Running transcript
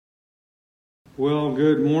Well,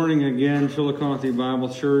 good morning again, Chillicothe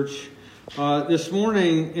Bible Church. This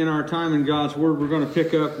morning in our time in God's Word, we're going to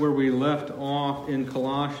pick up where we left off in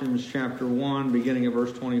Colossians chapter 1, beginning of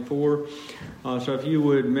verse 24. So if you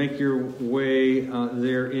would make your way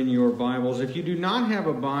there in your Bibles. If you do not have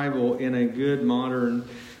a Bible in a good modern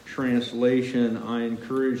translation, I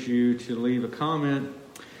encourage you to leave a comment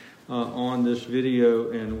on this video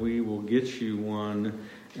and we will get you one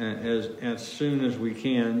as soon as we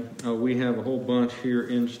can. We have a whole bunch here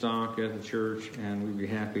in stock at the church, and we'd be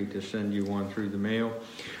happy to send you one through the mail.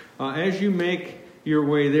 As you make your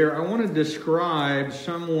way there, I want to describe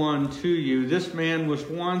someone to you. This man was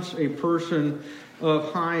once a person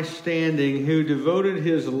of high standing who devoted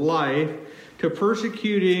his life to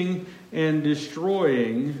persecuting and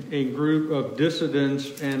destroying a group of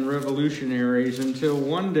dissidents and revolutionaries until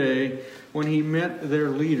one day when he met their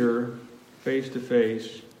leader face to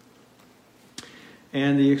face,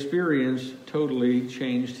 and the experience totally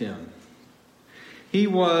changed him. He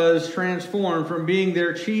was transformed from being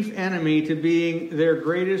their chief enemy to being their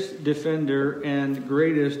greatest defender and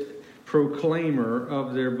greatest proclaimer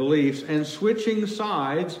of their beliefs. And switching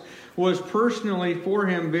sides was personally for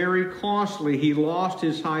him very costly. He lost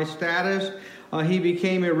his high status. He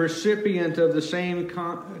became a recipient of the same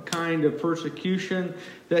kind of persecution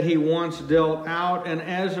that he once dealt out. And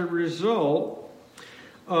as a result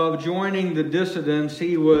of joining the dissidents,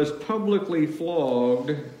 he was publicly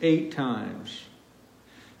flogged 8 times,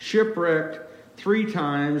 shipwrecked 3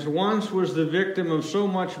 times. Once was the victim of so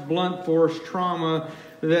much blunt force trauma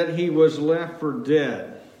that he was left for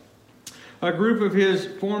dead. A group of his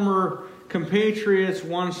former compatriots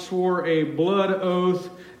once swore a blood oath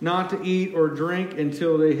not to eat or drink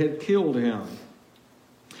until they had killed him.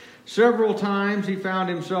 Several times he found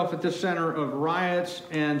himself at the center of riots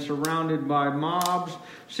and surrounded by mobs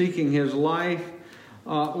seeking his life.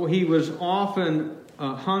 He was often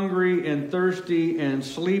hungry and thirsty and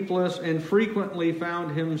sleepless, and frequently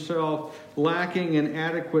found himself lacking in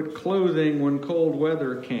adequate clothing when cold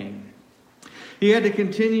weather came. He had to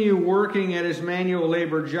continue working at his manual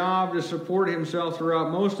labor job to support himself throughout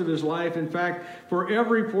most of his life. In fact, for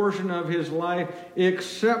every portion of his life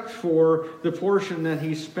except for the portion that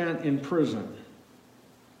he spent in prison.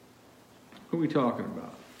 Who are we talking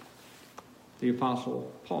about? The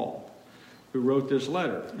Apostle Paul, who wrote this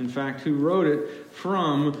letter. In fact, who wrote it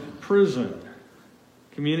from prison,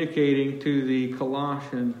 communicating to the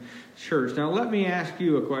Colossian church. Now, let me ask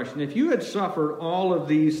you a question. If you had suffered all of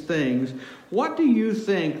these things, what do you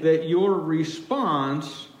think that your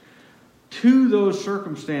response to those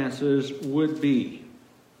circumstances would be?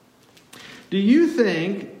 Do you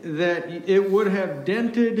think that it would have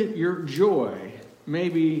dented your joy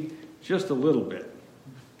maybe just a little bit?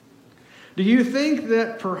 Do you think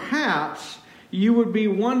that perhaps you would be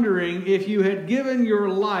wondering if you had given your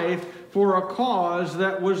life for a cause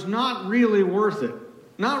that was not really worth it?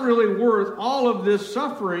 Not really worth all of this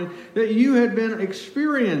suffering that you had been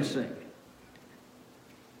experiencing?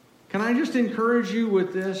 Can I just encourage you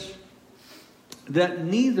with this? That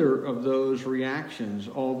neither of those reactions,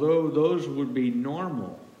 although those would be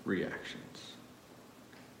normal reactions,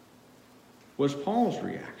 was Paul's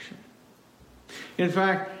reaction. In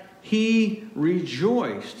fact, he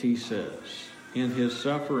rejoiced, he says, in his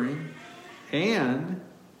suffering, and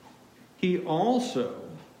he also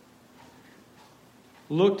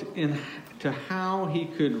looked into how he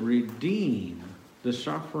could redeem the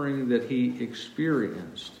suffering that he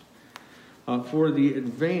experienced for the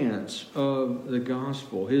advance of the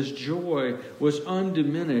gospel. His joy was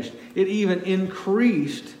undiminished. It even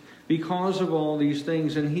increased because of all these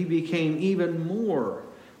things, and he became even more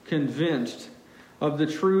convinced of the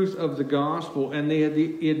truth of the gospel, and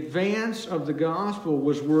the advance of the gospel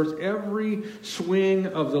was worth every swing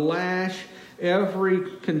of the lash,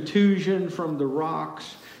 every contusion from the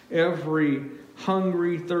rocks, every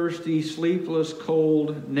hungry, thirsty, sleepless,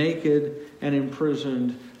 cold, naked, and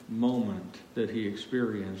imprisoned moment that he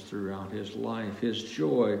experienced throughout his life. His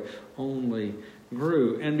joy only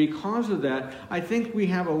grew. And because of that, I think we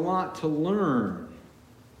have a lot to learn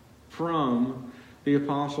from the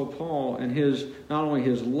Apostle Paul and his, not only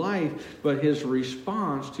his life, but his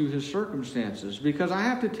response to his circumstances. Because I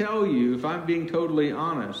have to tell you, if I'm being totally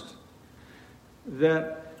honest,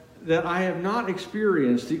 that I have not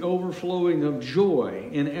experienced the overflowing of joy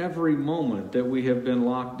in every moment that we have been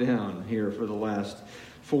locked down here for the last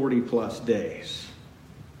 40 plus days.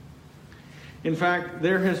 In fact,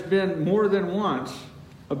 there has been more than once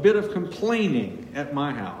a bit of complaining at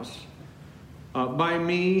my house by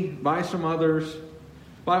me, by some others,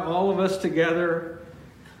 by all of us together,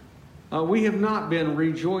 we have not been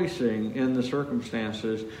rejoicing in the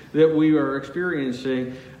circumstances that we are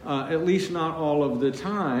experiencing, at least not all of the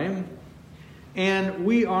time. And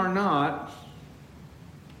we are not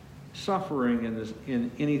suffering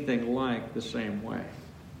in anything like the same way.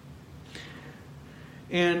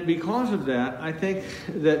 And because of that, I think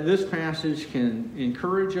that this passage can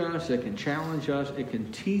encourage us, it can challenge us, it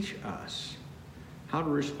can teach us how to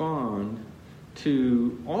respond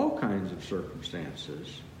to all kinds of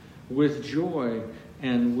circumstances with joy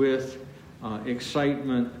and with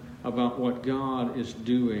excitement about what God is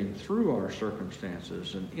doing through our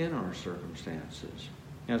circumstances and in our circumstances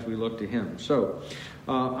as we look to Him. So,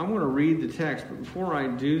 I want to read the text, but before I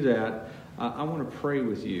do that, I want to pray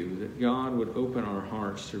with you that God would open our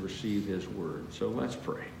hearts to receive His Word. So let's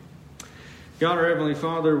pray. God, our Heavenly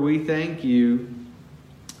Father, we thank you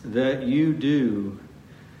that you do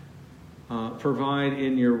provide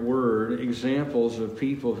in your Word examples of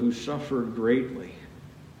people who suffered greatly.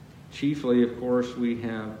 Chiefly, of course, we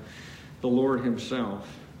have the Lord Himself,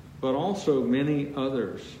 but also many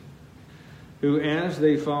others who, as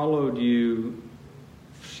they followed you,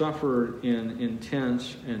 suffered in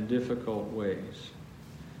intense and difficult ways.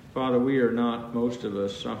 Father, we are not, most of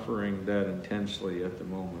us, suffering that intensely at the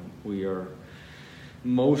moment. We are,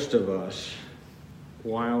 most of us,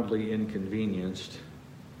 wildly inconvenienced.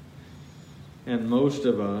 And most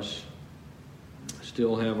of us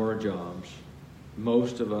still have our jobs.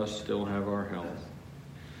 Most of us still have our health.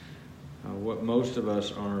 What most of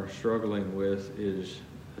us are struggling with is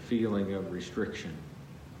a feeling of restriction.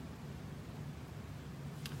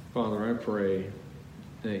 Father, I pray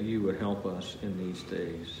that you would help us in these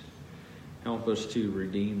days. Help us to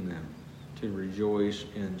redeem them, to rejoice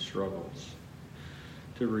in struggles,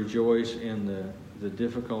 to rejoice in the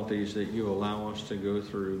difficulties that you allow us to go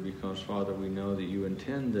through, because, Father, we know that you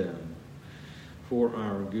intend them for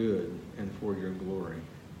our good and for your glory.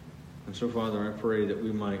 And so, Father, I pray that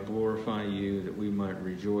we might glorify you, that we might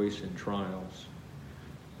rejoice in trials,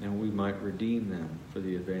 and we might redeem them for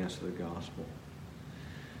the advance of the gospel.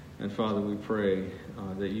 And Father, we pray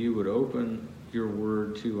that you would open your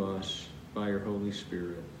word to us by your Holy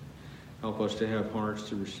Spirit. Help us to have hearts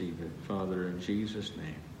to receive it. Father, in Jesus'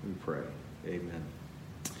 name we pray. Amen.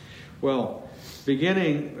 Well,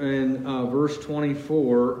 beginning in verse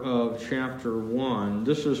 24 of chapter 1,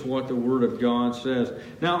 this is what the Word of God says.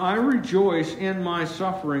 Now I rejoice in my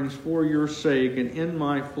sufferings for your sake, and in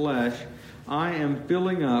my flesh I am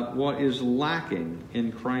filling up what is lacking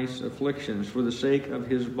in Christ's afflictions for the sake of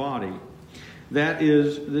his body, that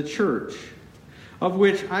is the church, of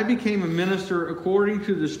which I became a minister according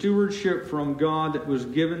to the stewardship from God that was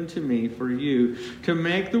given to me for you, to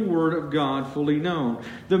make the word of God fully known,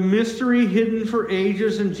 the mystery hidden for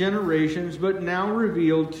ages and generations, but now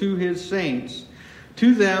revealed to his saints.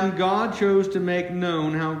 To them God chose to make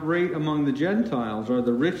known how great among the Gentiles are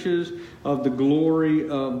the riches of the glory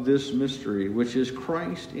of this mystery, which is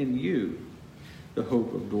Christ in you, the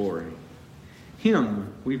hope of glory.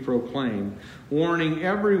 Him we proclaim, warning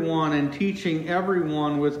everyone and teaching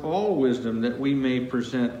everyone with all wisdom, that we may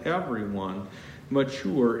present everyone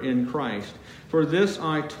mature in Christ. For this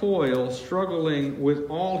I toil, struggling with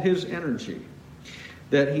all his energy,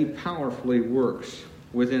 that he powerfully works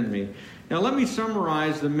within me. Now let me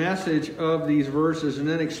summarize the message of these verses and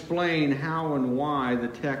then explain how and why the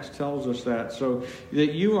text tells us that, so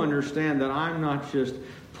that you understand that I'm not just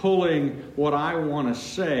pulling what I want to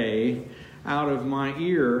say out of my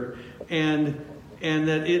ear, and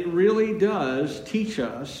that it really does teach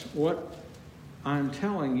us what I'm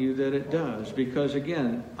telling you that it does. Because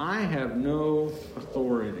again, I have no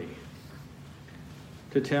authority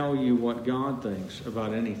to tell you what God thinks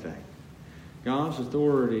about anything. God's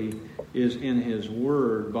authority is in his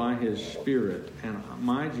word by his Spirit, and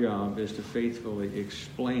my job is to faithfully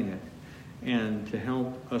explain it and to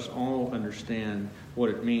help us all understand what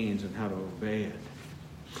it means and how to obey it.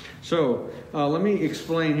 So let me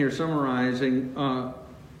explain here, summarizing.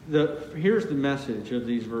 Here's the message of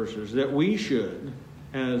these verses, that we should,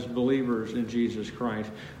 as believers in Jesus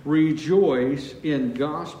Christ, rejoice in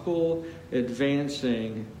gospel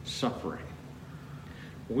advancing suffering.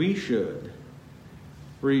 We should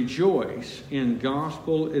rejoice in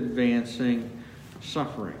gospel advancing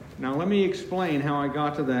suffering. Now let me explain how I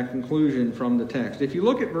got to that conclusion from the text. If you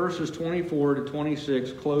look at verses 24 to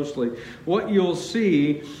 26 closely, what you'll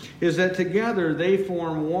see is that together they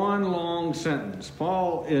form one long sentence.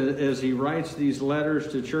 Paul, as he writes these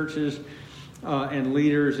letters to churches, and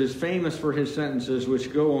leaders is famous for his sentences,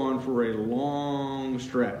 which go on for a long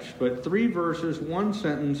stretch. But 3 verses, 1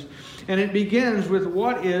 sentence, and it begins with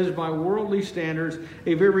what is, by worldly standards,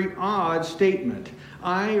 a very odd statement.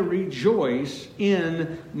 I rejoice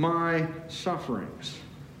in my sufferings.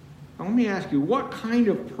 Now let me ask you, what kind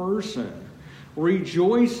of person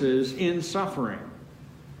rejoices in suffering?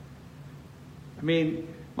 I mean,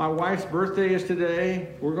 my wife's birthday is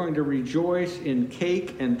today. We're going to rejoice in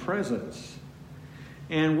cake and presents.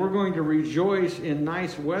 And we're going to rejoice in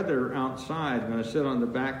nice weather outside. I'm going to sit on the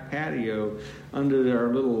back patio under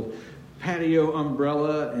our little patio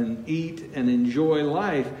umbrella and eat and enjoy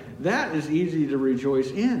life. That is easy to rejoice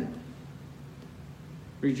in.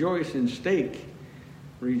 Rejoice in steak.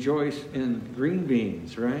 Rejoice in green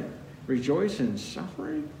beans, right? Rejoice in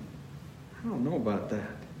suffering? I don't know about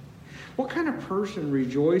that. What kind of person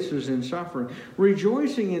rejoices in suffering?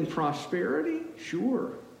 Rejoicing in prosperity?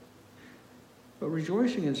 Sure. But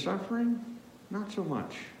rejoicing in suffering? Not so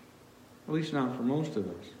much. At least not for most of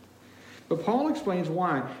us. But Paul explains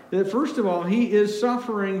why. That first of all, he is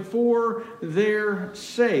suffering for their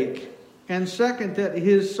sake. And second, that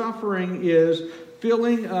his suffering is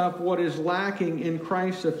filling up what is lacking in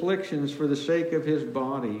Christ's afflictions for the sake of his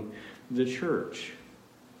body, the church.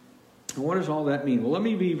 And what does all that mean? Well, let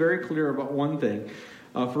me be very clear about one thing.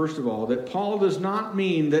 First of all, that Paul does not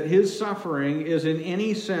mean that his suffering is in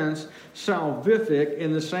any sense salvific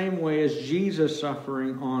in the same way as Jesus'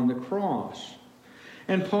 suffering on the cross.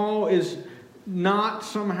 And Paul is not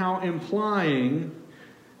somehow implying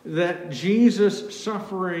that Jesus'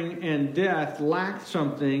 suffering and death lacked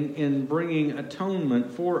something in bringing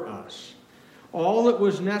atonement for us. All that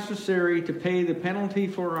was necessary to pay the penalty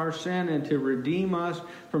for our sin and to redeem us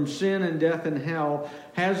from sin and death and hell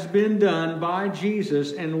has been done by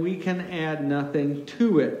Jesus, and we can add nothing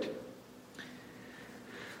to it.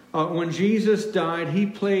 When Jesus died, he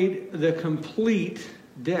paid the complete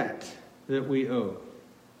debt that we owe.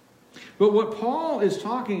 But what Paul is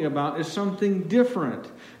talking about is something different.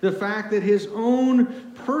 The fact that his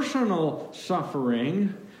own personal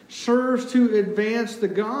suffering serves to advance the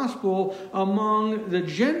gospel among the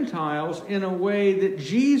Gentiles in a way that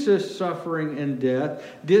Jesus' suffering and death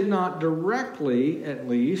did not directly, at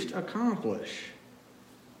least, accomplish.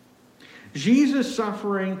 Jesus'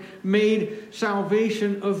 suffering made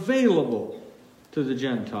salvation available to the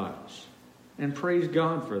Gentiles, and praise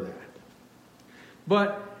God for that.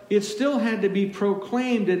 But it still had to be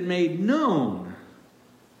proclaimed and made known,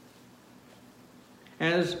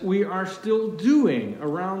 as we are still doing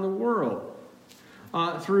around the world,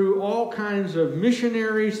 through all kinds of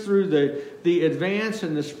missionaries, through the advance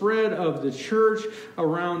and the spread of the church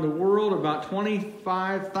around the world. About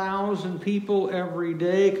 25,000 people every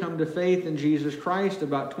day come to faith in Jesus Christ.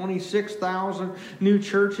 About 26,000 new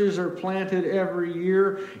churches are planted every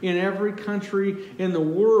year. In every country in the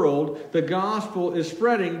world, the gospel is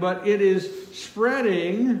spreading, but it is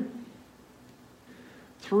spreading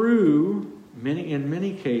through in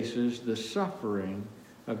many cases, the suffering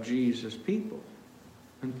of Jesus' people.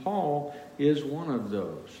 And Paul is one of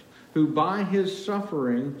those who by his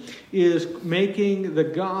suffering is making the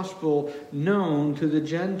gospel known to the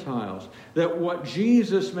Gentiles. That what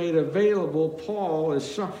Jesus made available, Paul is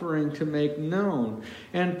suffering to make known.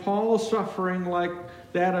 And Paul's suffering, like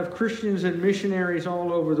that of Christians and missionaries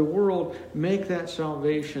all over the world, make that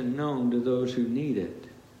salvation known to those who need it.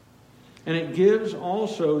 And it gives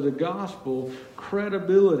also the gospel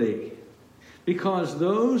credibility, because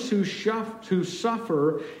those who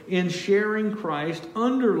suffer in sharing Christ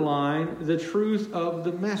underline the truth of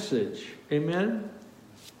the message. Amen?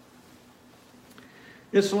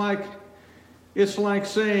 It's like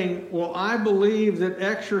saying, well, I believe that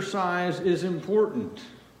exercise is important.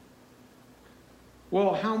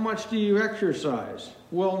 Well, how much do you exercise?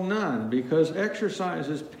 Well, none, because exercise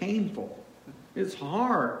is painful. It's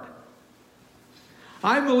hard.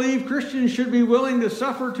 I believe Christians should be willing to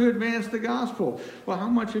suffer to advance the gospel. Well, how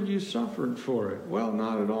much have you suffered for it? Well,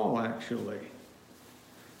 not at all, actually.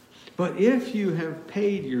 But if you have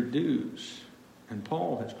paid your dues, and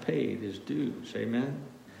Paul has paid his dues, amen?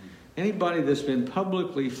 Anybody that's been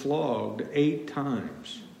publicly flogged 8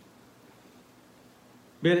 times,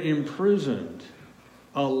 been imprisoned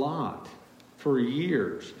a lot for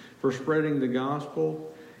years for spreading the gospel,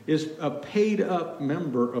 is a paid-up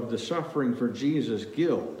member of the Suffering for Jesus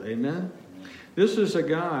Guild. Amen? This is a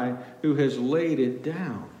guy who has laid it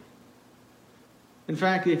down. In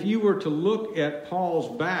fact, if you were to look at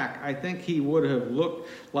Paul's back, I think he would have looked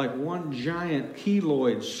like one giant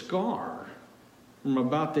keloid scar from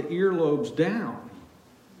about the earlobes down.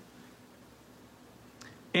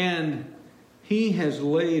 And He has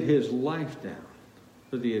laid his life down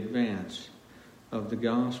for the advance of the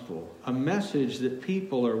gospel. A message that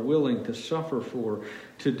people are willing to suffer for,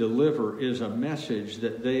 to deliver, is a message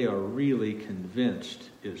that they are really convinced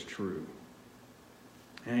is true.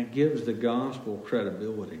 And it gives the gospel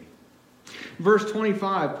credibility. Verse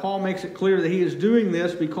 25, Paul makes it clear that he is doing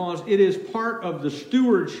this because it is part of the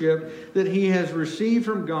stewardship that he has received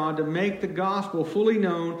from God to make the gospel fully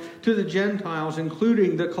known to the Gentiles,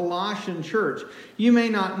 including the Colossian church. You may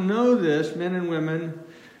not know this, men and women,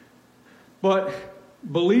 but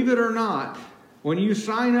believe it or not, when you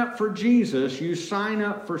sign up for Jesus, you sign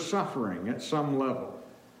up for suffering at some level.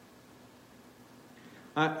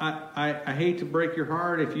 I hate to break your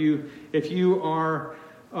heart if you are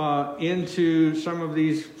into some of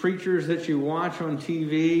these preachers that you watch on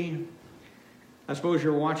TV. I suppose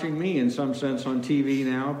you're watching me in some sense on TV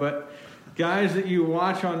now, but guys that you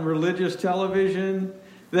watch on religious television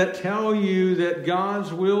that tell you that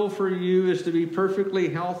God's will for you is to be perfectly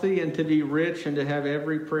healthy and to be rich and to have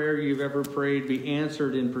every prayer you've ever prayed be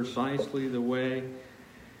answered in precisely the way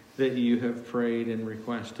that you have prayed and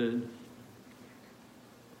requested.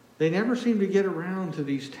 They never seem to get around to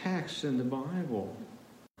these texts in the Bible.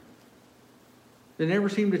 They never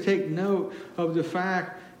seem to take note of the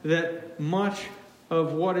fact that much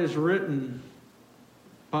of what is written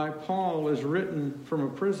by Paul is written from a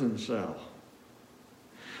prison cell.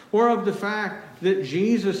 Or of the fact that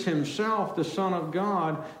Jesus himself, the Son of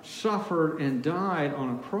God, suffered and died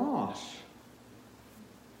on a cross.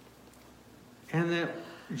 And that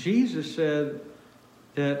Jesus said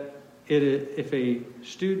that if a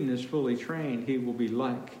student is fully trained, he will be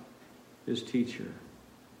like his teacher.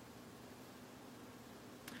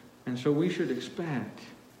 And so we should expect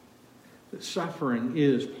that suffering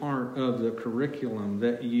is part of the curriculum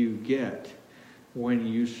that you get when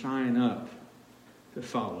you sign up to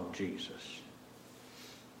follow Jesus.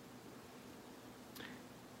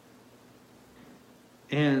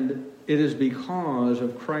 And it is because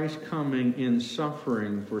of Christ coming in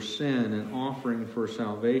suffering for sin and offering for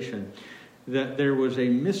salvation that there was a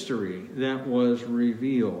mystery that was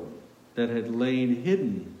revealed, that had lain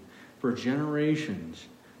hidden for generations,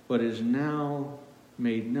 but is now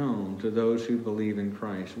made known to those who believe in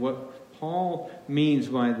Christ. What Paul means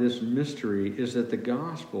by this mystery is that the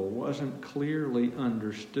gospel wasn't clearly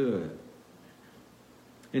understood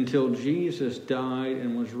until Jesus died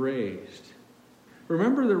and was raised.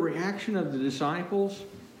 Remember the reaction of the disciples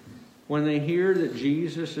when they hear that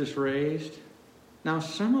Jesus is raised? Now,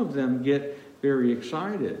 some of them get very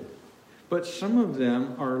excited, but some of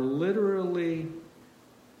them are literally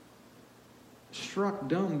struck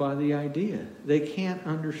dumb by the idea. They can't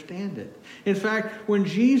understand it. In fact, when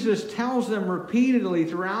Jesus tells them repeatedly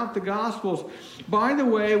throughout the Gospels, by the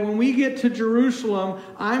way, when we get to Jerusalem,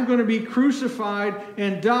 I'm going to be crucified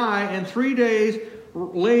and die, and 3 days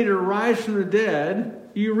later rise from the dead,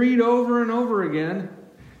 you read over and over again,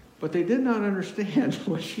 but they did not understand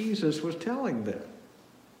what Jesus was telling them.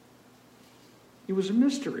 It was a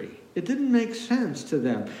mystery. It didn't make sense to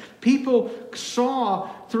them. People saw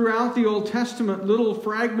throughout the Old Testament little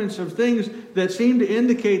fragments of things that seemed to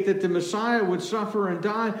indicate that the Messiah would suffer and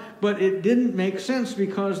die, but it didn't make sense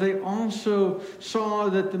because they also saw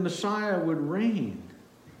that the Messiah would reign.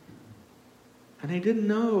 And they didn't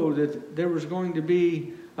know that there was going to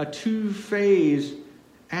be a two-phase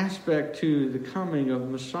aspect to the coming of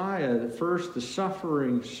Messiah. First, the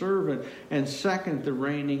suffering servant, and second, the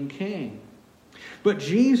reigning king. But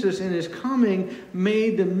Jesus, in his coming,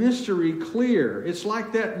 made the mystery clear. It's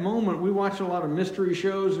like that moment. We watch a lot of mystery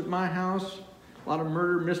shows at my house, a lot of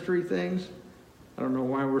murder mystery things. I don't know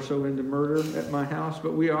why we're so into murder at my house,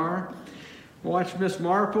 but we are. Watch Miss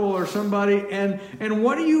Marple or somebody, and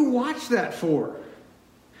what do you watch that for?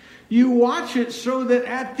 You watch it so that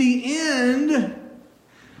at the end,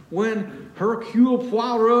 when Hercule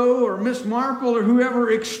Poirot or Miss Marple or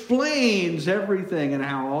whoever explains everything and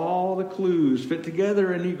how all the clues fit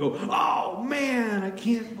together, and you go, oh man, I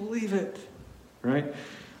can't believe it, right?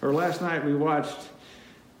 Or last night we watched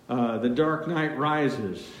The Dark Knight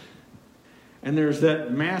Rises, and there's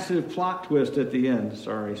that massive plot twist at the end.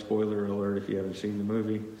 Sorry, spoiler alert if you haven't seen the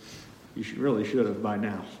movie. You really should have by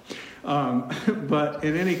now. But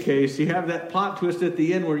in any case, you have that plot twist at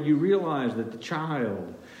the end where you realize that the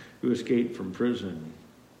child who escaped from prison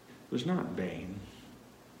was not Bane,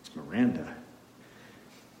 it's Miranda.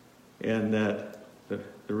 And that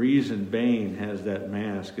the reason Bane has that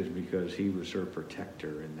mask is because he was her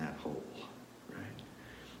protector in that hole, right?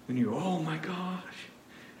 And you go, oh my gosh.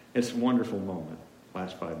 It's a wonderful moment,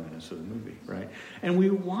 last 5 minutes of the movie, right? And we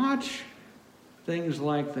watch things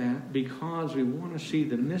like that because we want to see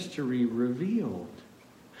the mystery revealed.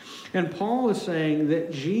 And Paul is saying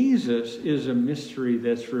that Jesus is a mystery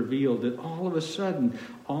that's revealed, that all of a sudden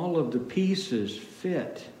all of the pieces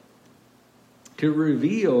fit to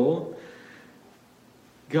reveal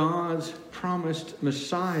God's promised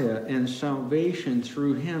Messiah and salvation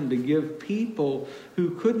through him, to give people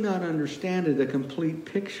who could not understand it a complete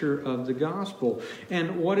picture of the gospel.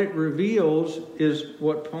 And what it reveals is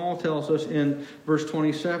what Paul tells us in verse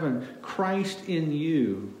 27, Christ in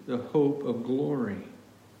you, the hope of glory.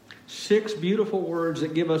 6 beautiful words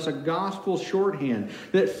that give us a gospel shorthand,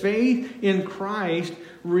 that faith in Christ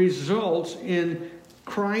results in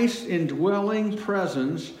Christ's indwelling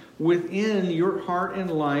presence within your heart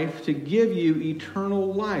and life to give you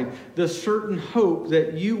eternal life, the certain hope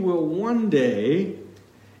that you will one day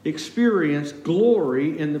experience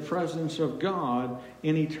glory in the presence of God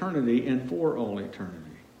in eternity and for all eternity.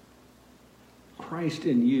 Christ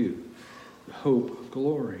in you, the hope of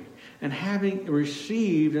glory. And having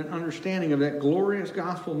received an understanding of that glorious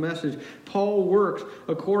gospel message, Paul works,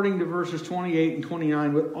 according to verses 28 and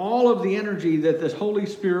 29, with all of the energy that the Holy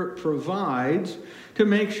Spirit provides to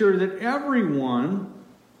make sure that everyone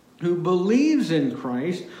who believes in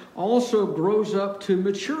Christ also grows up to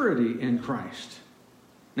maturity in Christ.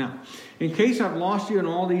 Now, in case I've lost you in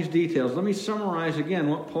all these details, let me summarize again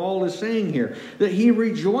what Paul is saying here. That he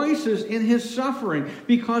rejoices in his suffering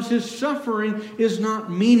because his suffering is not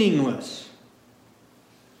meaningless.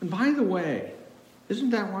 And by the way,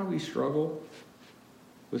 isn't that why we struggle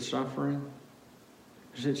with suffering?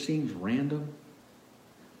 Because it seems random.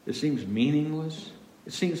 It seems meaningless.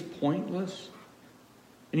 It seems pointless.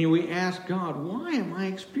 And we ask God, why am I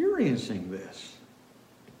experiencing this?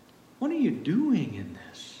 What are you doing in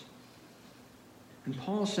this? And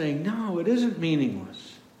Paul's saying, no, it isn't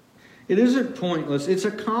meaningless. It isn't pointless. It's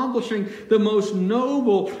accomplishing the most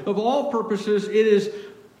noble of all purposes. It is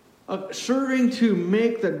serving to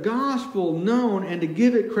make the gospel known and to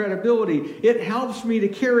give it credibility. It helps me to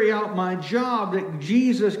carry out my job that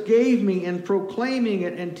Jesus gave me in proclaiming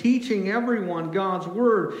it and teaching everyone God's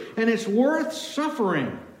word. And it's worth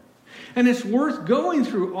suffering. And it's worth going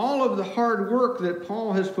through all of the hard work that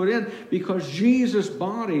Paul has put in because Jesus'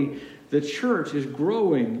 body, the church, is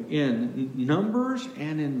growing in numbers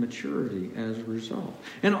and in maturity as a result.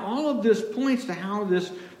 And all of this points to how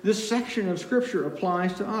this section of Scripture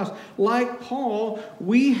applies to us. Like Paul,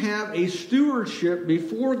 we have a stewardship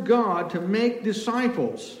before God to make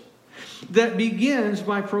disciples that begins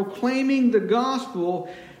by proclaiming the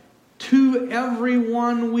gospel to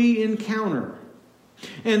everyone we encounter.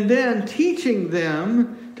 And then teaching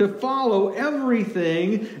them to follow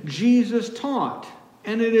everything Jesus taught.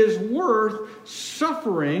 And it is worth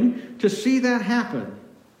suffering to see that happen.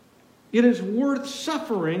 It is worth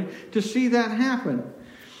suffering to see that happen.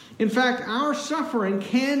 In fact, our suffering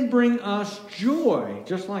can bring us joy,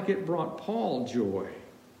 just like it brought Paul joy,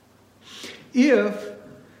 if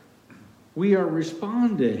we are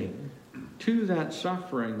responding to that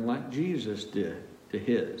suffering like Jesus did to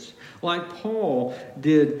his, like Paul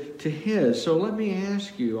did to his. So let me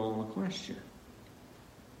ask you all a question.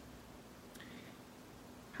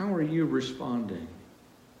 How are you responding?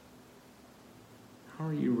 How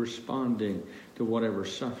are you responding to whatever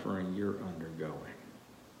suffering you're undergoing?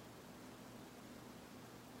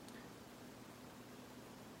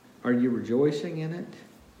 Are you rejoicing in it?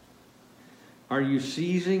 Are you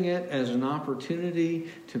seizing it as an opportunity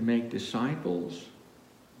to make disciples?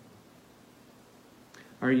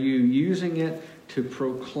 Are you using it to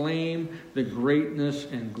proclaim the greatness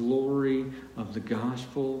and glory of the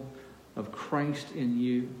gospel of Christ in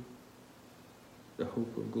you, the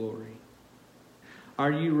hope of glory?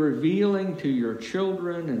 Are you revealing to your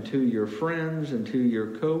children and to your friends and to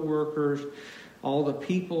your co-workers, all the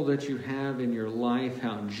people that you have in your life,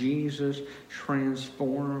 how Jesus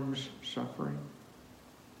transforms suffering?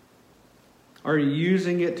 Are you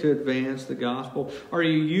using it to advance the gospel? Are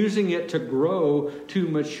you using it to grow to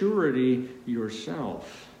maturity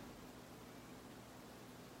yourself?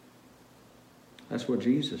 That's what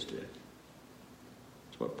Jesus did.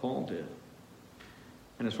 That's what Paul did.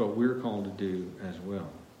 And it's what we're called to do as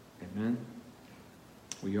well. Amen?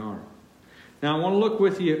 We are. Now I want to look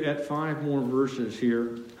with you at 5 more verses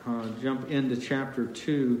here. Jump into chapter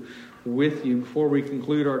 2 with you before we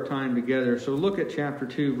conclude our time together. So look at chapter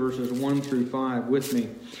 2, verses 1 through 5 with me.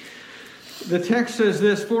 The text says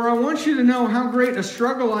this, "For I want you to know how great a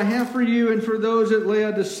struggle I have for you and for those at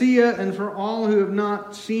Laodicea and for all who have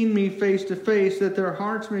not seen me face to face, that their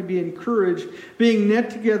hearts may be encouraged, being knit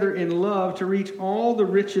together in love, to reach all the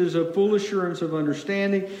riches of full assurance of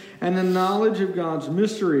understanding and the knowledge of God's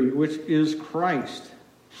mystery, which is Christ,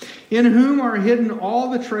 in whom are hidden all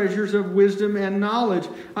the treasures of wisdom and knowledge.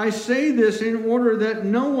 I say this in order that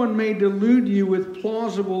no one may delude you with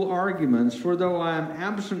plausible arguments. For though I am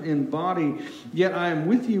absent in body, yet I am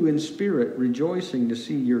with you in spirit, rejoicing to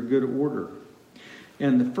see your good order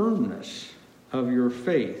and the firmness of your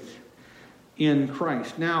faith in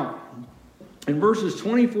Christ." Now, in verses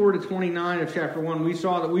 24 to 29 of chapter 1, we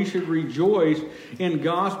saw that we should rejoice in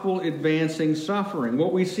gospel-advancing suffering.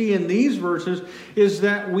 What we see in these verses is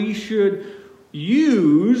that we should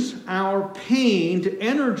use our pain to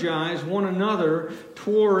energize one another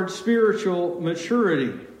toward spiritual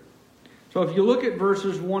maturity. So if you look at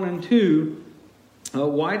verses 1 and 2,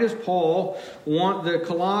 why does Paul want the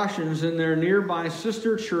Colossians and their nearby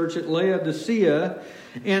sister church at Laodicea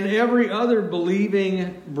and every other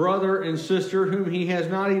believing brother and sister whom he has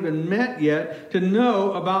not even met yet to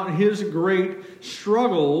know about his great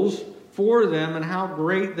struggles for them and how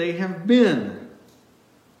great they have been?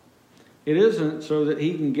 It isn't so that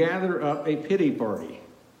he can gather up a pity party.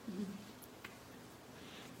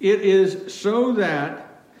 It is so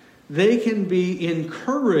that they can be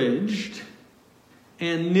encouraged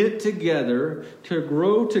and knit together to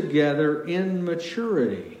grow together in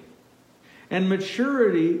maturity. And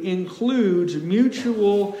maturity includes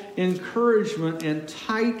mutual encouragement and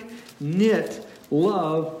tight-knit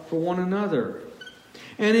love for one another.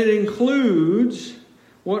 And it includes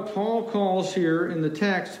what Paul calls here in the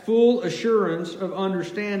text, full assurance of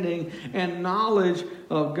understanding and knowledge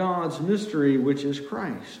of God's mystery, which is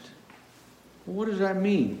Christ. Well, what does that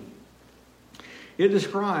mean? It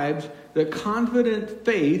describes the confident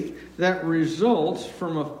faith that results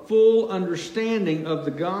from a full understanding of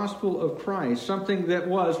the gospel of Christ, something that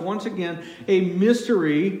was, once again, a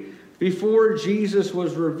mystery before Jesus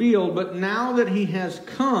was revealed, but now that he has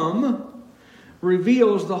come,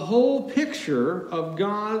 reveals the whole picture of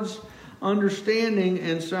God's understanding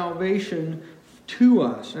and salvation to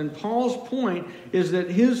us. And Paul's point is that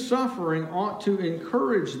his suffering ought to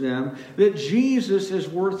encourage them that Jesus is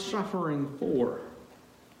worth suffering for.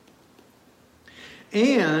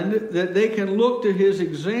 And that they can look to his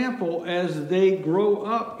example as they grow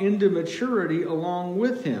up into maturity along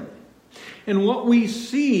with him. And what we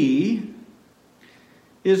see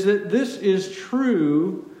is that this is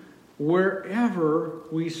true wherever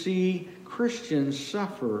we see Christians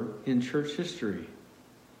suffer in church history.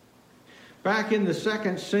 Back in the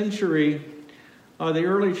 2nd century, the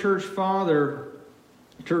early church father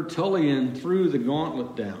Tertullian threw the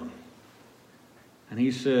gauntlet down. And he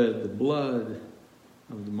said, "The blood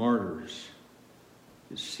of the martyrs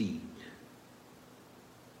is seed."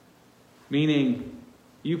 Meaning,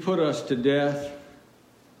 you put us to death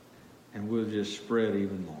and we'll just spread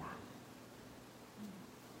even more.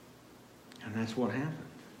 And that's what happened.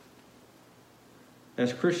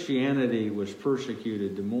 As Christianity was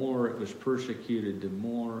persecuted, the more it was persecuted, the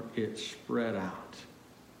more it spread out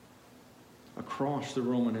across the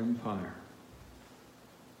Roman Empire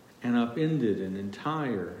and upended an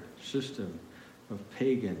entire system of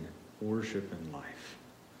pagan worship and life.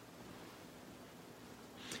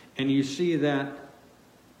 And you see that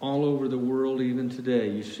all over the world even today.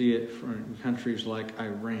 You see it in countries like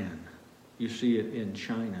Iran. You see it in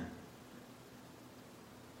China,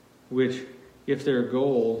 which, if their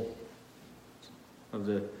goal of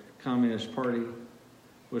the Communist Party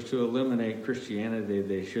was to eliminate Christianity,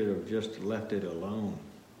 they should have just left it alone.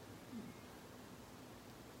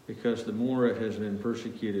 Because the more it has been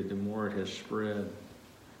persecuted, the more it has spread.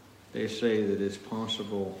 They say that it's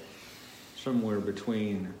possible somewhere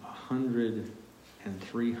between 100 and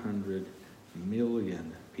 300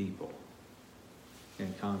 million people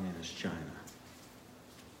in communist China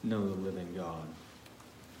know the living God,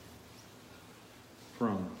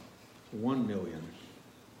 from 1 million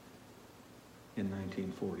in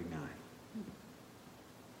 1949.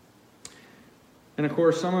 And of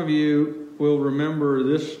course, some of you will remember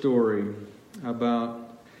this story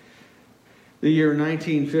about the year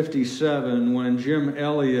 1957 when Jim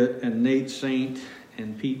Elliot and Nate Saint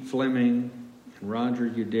and Pete Fleming and Roger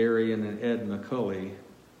Youderian and Ed McCulley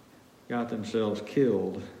got themselves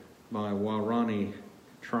killed by Waorani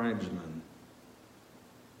tribesmen.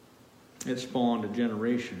 It spawned a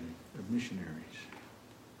generation of missionaries.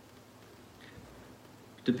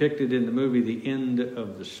 Depicted in the movie The End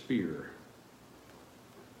of the Spear,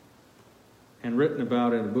 and written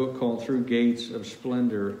about in a book called Through Gates of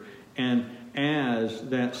Splendor And as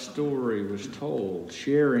that story was told,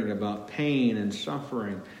 sharing about pain and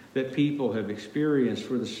suffering that people have experienced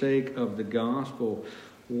for the sake of the gospel,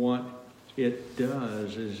 what it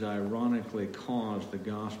does is ironically cause the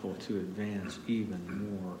gospel to advance even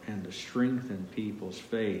more and to strengthen people's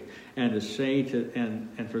faith and to say to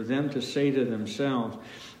and for them to say to themselves,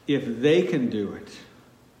 if they can do it,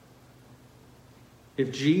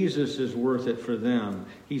 if Jesus is worth it for them,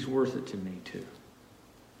 he's worth it to me too.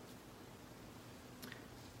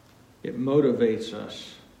 It motivates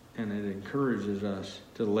us and it encourages us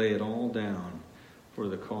to lay it all down for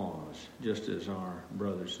the cause, just as our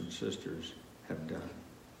brothers and sisters have done.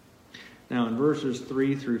 Now, in verses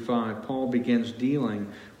 3 through 5, Paul begins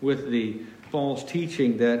dealing with the false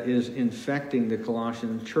teaching that is infecting the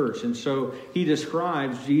Colossian church. And so he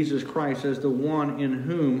describes Jesus Christ as the one in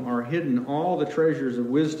whom are hidden all the treasures of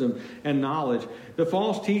wisdom and knowledge. The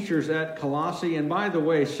false teachers at Colossae, and by the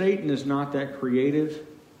way, Satan is not that creative.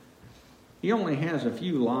 He only has a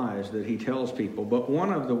few lies that he tells people, but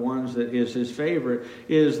one of the ones that is his favorite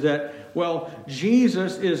is that, well,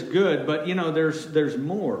 Jesus is good, but there's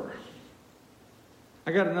more.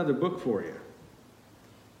 I got another book for you.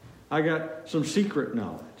 I got some secret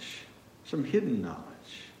knowledge, some hidden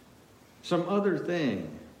knowledge, some other thing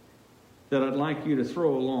that I'd like you to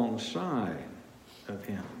throw alongside of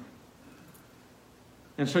him.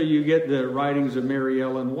 And so you get the writings of Mary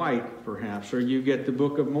Ellen White, perhaps, or you get the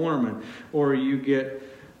Book of Mormon, or you get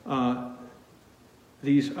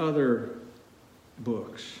these other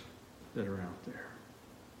books that are out there.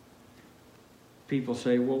 People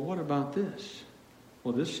say, well, what about this?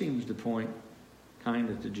 Well, this seems to point kind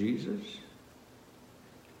of to Jesus,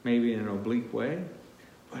 maybe in an oblique way,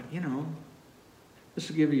 but this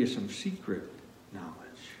will give you some secret knowledge.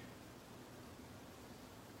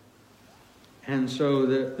 And so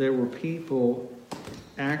there were people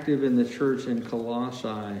active in the church in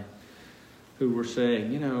Colossae who were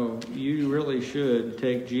saying, you really should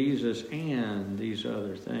take Jesus and these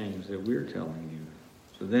other things that we're telling you.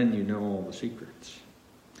 So then you know all the secrets.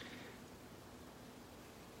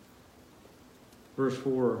 Verse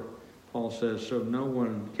 4, Paul says, so no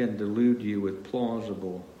one can delude you with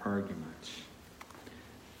plausible arguments.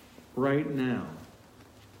 Right now,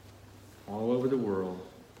 all over the world,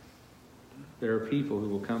 there are people who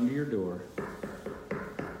will come to your door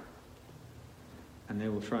and they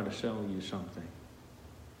will try to sell you something.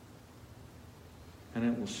 And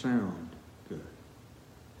it will sound good.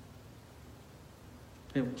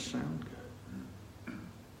 It will sound good.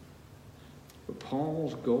 But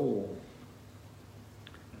Paul's goal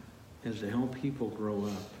is to help people grow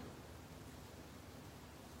up.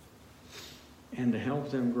 And to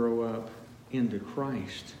help them grow up into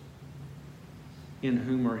Christ, in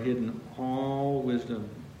whom are hidden all wisdom,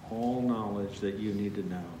 all knowledge that you need to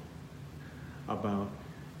know about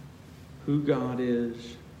who God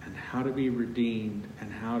is and how to be redeemed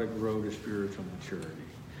and how to grow to spiritual maturity.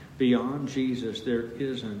 Beyond Jesus, there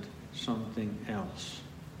isn't something else.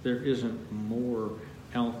 There isn't more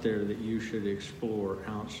out there that you should explore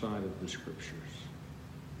outside of the Scriptures.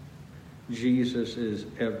 Jesus is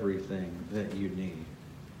everything that you need.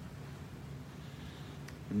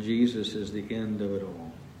 And Jesus is the end of it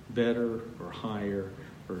all. Better or higher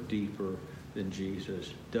or deeper than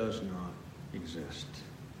Jesus does not exist.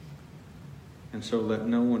 And so let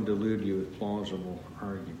no one delude you with plausible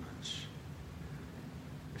arguments.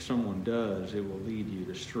 If someone does, it will lead you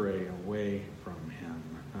to stray away from him,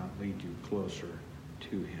 not lead you closer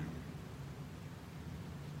to him.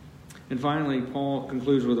 And finally, Paul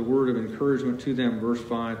concludes with a word of encouragement to them, verse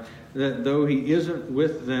 5, that though he isn't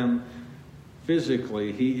with them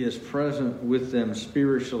physically, he is present with them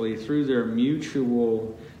spiritually through their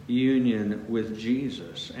mutual union with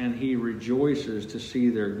Jesus. And he rejoices to see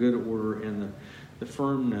their good order and the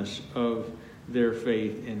firmness of their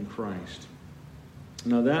faith in Christ.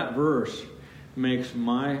 Now that verse makes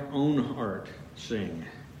my own heart sing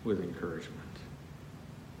with encouragement.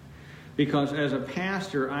 Because as a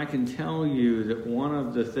pastor, I can tell you that one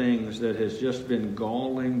of the things that has just been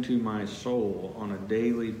galling to my soul on a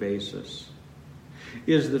daily basis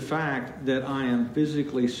is the fact that I am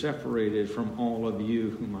physically separated from all of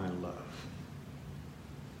you whom I love.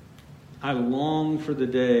 I long for the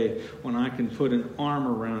day when I can put an arm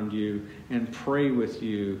around you and pray with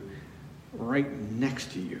you right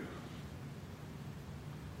next to you.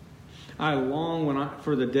 I long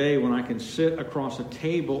for the day when I can sit across a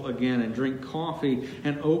table again and drink coffee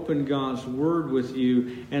and open God's Word with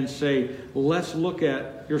you and say, let's look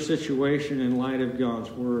at your situation in light of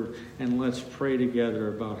God's Word and let's pray together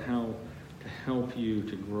about how to help you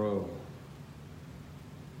to grow.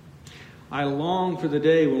 I long for the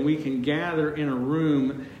day when we can gather in a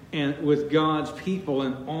room and with God's people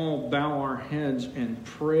and all bow our heads and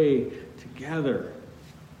pray together.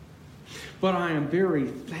 But I am very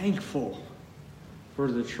thankful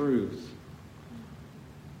for the truth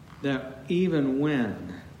that even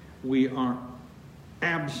when we are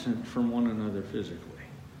absent from one another physically,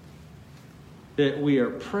 that we are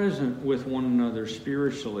present with one another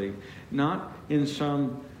spiritually, not in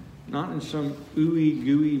some ooey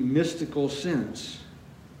gooey mystical sense,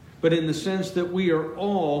 but in the sense that we are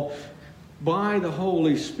all, by the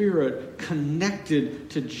Holy Spirit, connected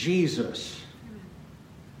to Jesus.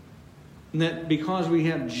 And that because we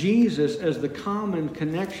have Jesus as the common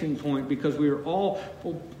connection point, because we are all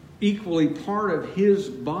equally part of His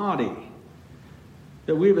body,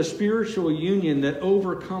 that we have a spiritual union that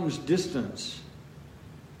overcomes distance.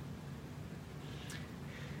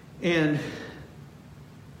 And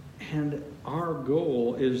our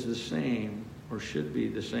goal is the same, or should be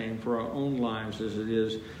the same, for our own lives as it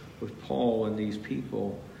is with Paul and these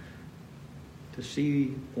people, to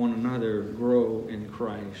see one another grow in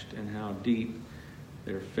Christ and how deep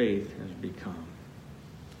their faith has become.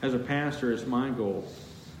 As a pastor, it's my goal.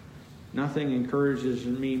 Nothing encourages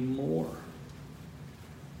me more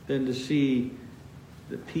than to see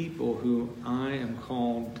the people who I am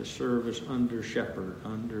called to serve as under shepherd,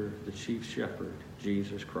 under the chief shepherd,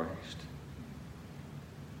 Jesus Christ.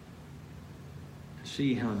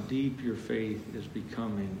 See how deep your faith is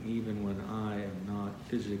becoming even when I am not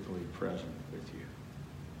physically present with you.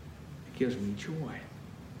 It gives me joy.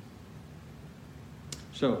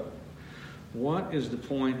 So, what is the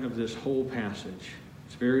point of this whole passage?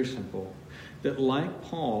 It's very simple. That like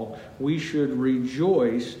Paul, we should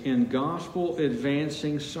rejoice in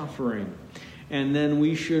gospel-advancing suffering. And then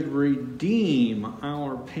we should redeem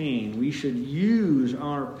our pain. We should use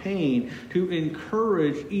our pain to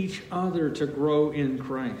encourage each other to grow in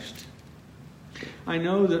Christ. I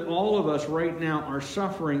know that all of us right now are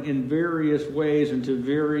suffering in various ways and to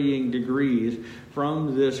varying degrees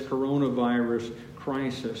from this coronavirus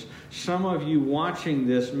crisis. Some of you watching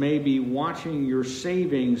this may be watching your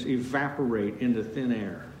savings evaporate into thin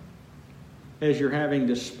air as you're having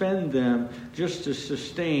to spend them just to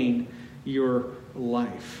sustain your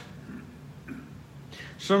life.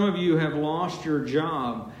 Some of you have lost your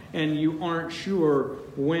job and you aren't sure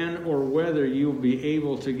when or whether you'll be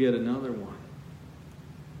able to get another one.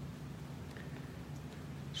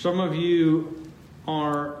 Some of you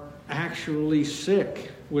are actually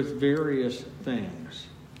sick with various things.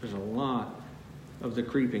 There's a lot of the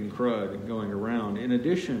creeping crud going around in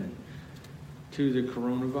addition to the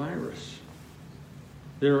coronavirus.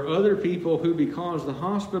 There are other people who, because the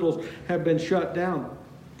hospitals have been shut down,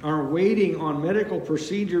 are waiting on medical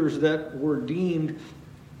procedures that were deemed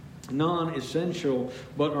non-essential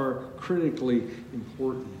but are critically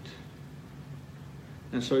important.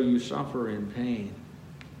 And so you suffer in pain.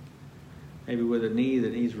 Maybe with a knee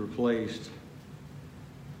that needs replaced,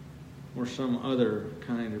 or some other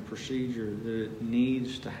kind of procedure that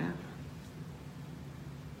needs to happen.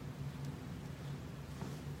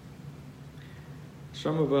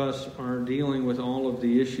 Some of us are dealing with all of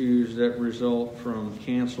the issues that result from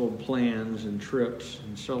canceled plans and trips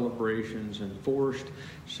and celebrations and forced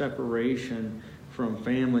separation from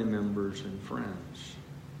family members and friends.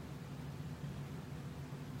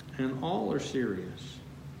 And all are serious.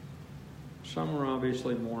 Some are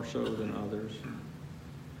obviously more so than others.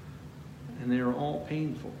 And they are all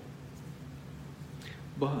painful.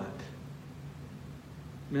 But,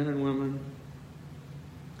 men and women,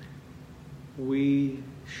 we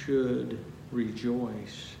should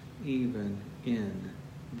rejoice even in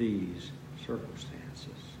these circumstances.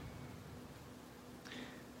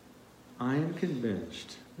 I am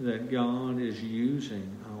convinced that God is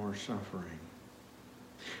using our suffering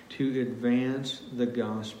to advance the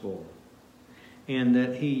gospel, and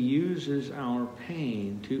that He uses our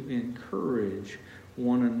pain to encourage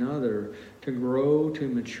one another to grow to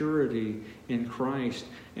maturity in Christ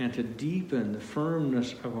and to deepen the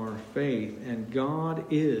firmness of our faith. And God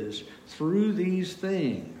is, through these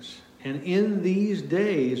things and in these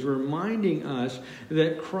days, reminding us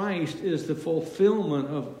that Christ is the fulfillment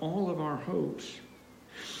of all of our hopes.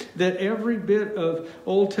 That every bit of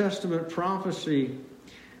Old Testament prophecy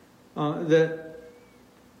that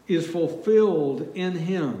is fulfilled in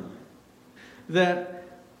Him. That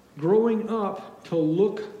growing up to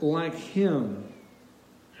look like Him,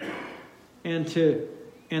 and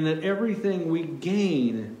that everything we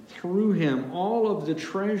gain through Him, all of the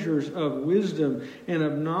treasures of wisdom and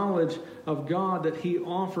of knowledge of God that He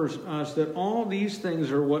offers us, that all these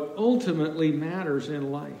things are what ultimately matters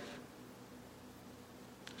in life.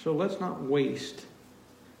 So let's not waste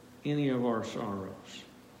any of our sorrows,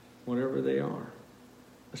 whatever they are.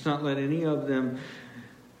 Let's not let any of them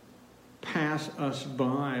pass us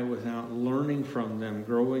by without learning from them,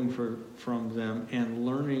 growing from them, and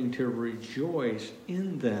learning to rejoice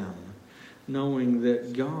in them, knowing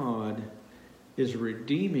that God is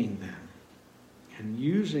redeeming them and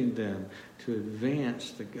using them to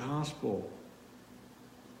advance the gospel.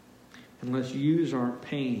 And let's use our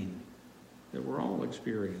pain that we're all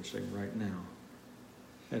experiencing right now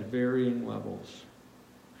at varying levels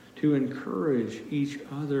to encourage each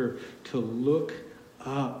other to look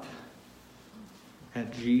up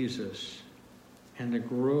at Jesus and to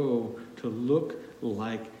grow to look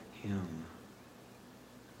like him,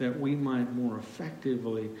 that we might more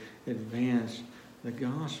effectively advance the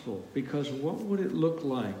gospel. Because what would it look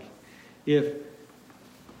like if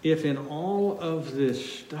in all of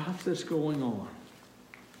this stuff that's going on,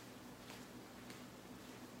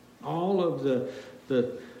 all of the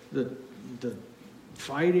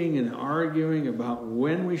fighting and arguing about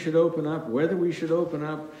when we should open up, whether we should open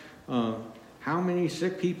up, how many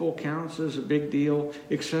sick people counts as a big deal,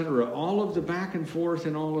 etc. All of the back and forth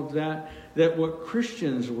and all of that what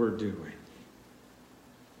Christians were doing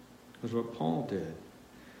was what Paul did.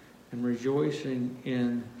 And rejoicing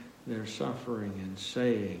in their suffering and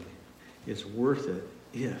saying it's worth it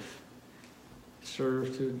if it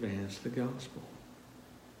serves to advance the gospel.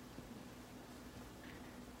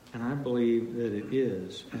 And I believe that it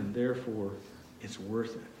is, and therefore it's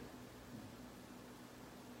worth it.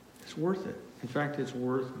 It's worth it. In fact, it's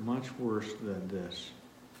worth much worse than this.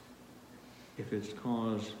 If it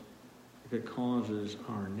causes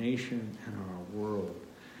our nation and our world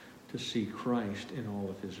to see Christ in all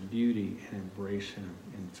of his beauty and embrace him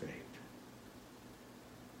in faith.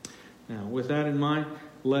 Now, with that in mind,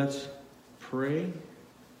 let's pray,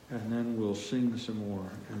 and then we'll sing some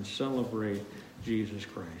more and celebrate Jesus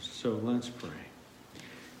Christ. So let's pray.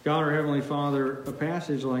 God, our Heavenly Father, a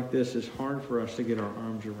passage like this is hard for us to get our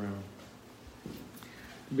arms around.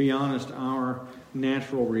 To be honest, our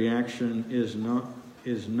natural reaction is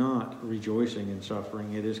not rejoicing in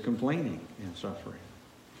suffering. It is complaining in suffering.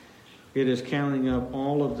 It is counting up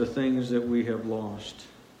all of the things that we have lost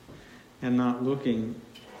and not looking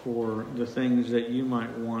for the things that you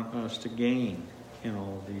might want us to gain in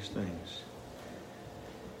all of these things.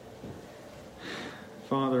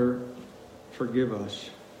 Father, forgive us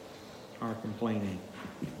our complaining.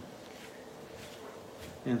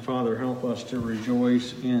 And Father, help us to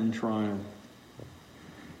rejoice in triumph,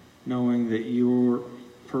 knowing that your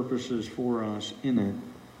purposes for us in it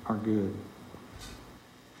are good.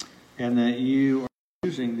 And that you are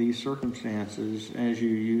using these circumstances, as you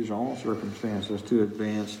use all circumstances, to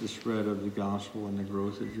advance the spread of the gospel and the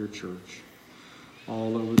growth of your church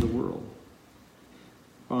all over the world.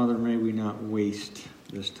 Father, may we not waste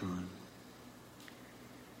this time.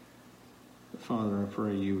 But Father, I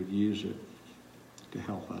pray you would use it to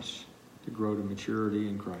help us to grow to maturity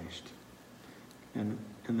in Christ. And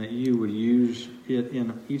that you would use it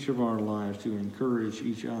in each of our lives to encourage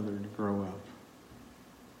each other to grow up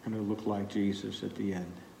and to look like Jesus at the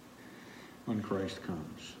end when Christ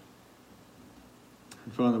comes.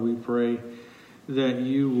 And Father, we pray that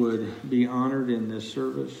you would be honored in this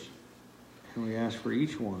service, and we ask for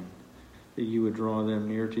each one that you would draw them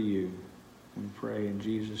near to you. And pray in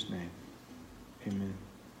Jesus' name. Amen.